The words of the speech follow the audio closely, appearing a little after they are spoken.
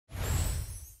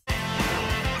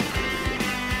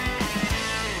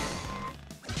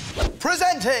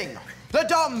Presenting the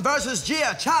Dom versus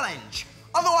Gia Challenge,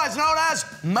 otherwise known as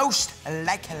Most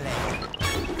Likely.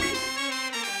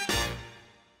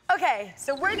 Okay,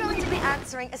 so we're going to be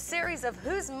answering a series of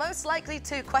Who's Most Likely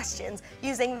To questions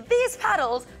using these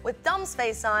paddles with Dom's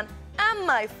face on and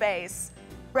my face.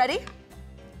 Ready?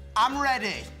 I'm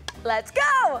ready. Let's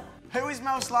go! Who is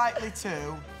most likely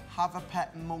to have a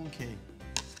pet monkey?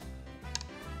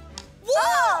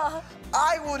 Oh!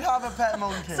 I would have a pet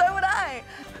monkey. So would I.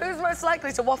 Who's most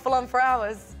likely to waffle on for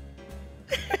hours?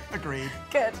 Agreed.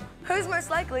 Good. Who's most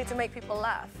likely to make people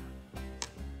laugh?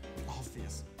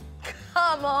 Obvious.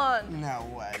 Come on. No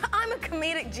way. I'm a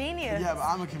comedic genius. Yeah, but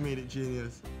I'm a comedic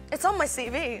genius. It's on my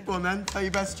CV. Go on then, tell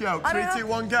your best joke. I 3, don't 2,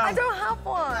 1, go. I don't have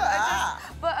one. Ah.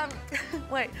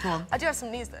 Wait. Go on. I do have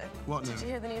some news though. What Did news? you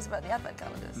hear the news about the advent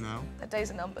calendars? No. Their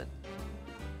days are numbered.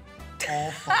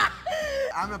 Awful.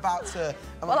 I'm about to...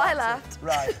 I laughed.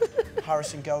 Right.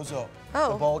 Harrison goes up.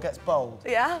 Oh. The ball gets bowled.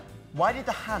 Yeah? Why did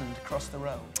the hand cross the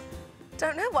road?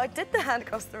 Don't know, why did the hand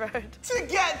cross the road? To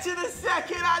get to the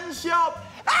second-hand shop.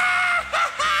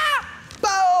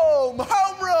 Boom!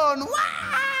 Home run!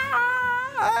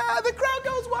 Wah! The crowd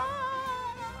goes wild.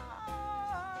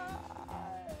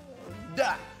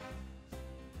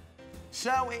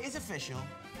 So it is official.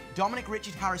 Dominic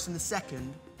Richard Harrison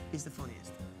II is the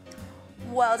funniest.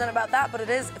 Well, I don't know about that, but it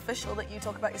is official that you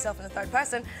talk about yourself in the third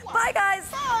person. What? Bye, guys!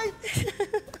 Bye!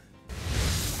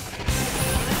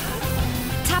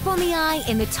 Tap on the eye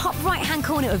in the top right-hand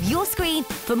corner of your screen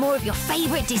for more of your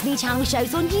favourite Disney Channel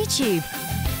shows on YouTube.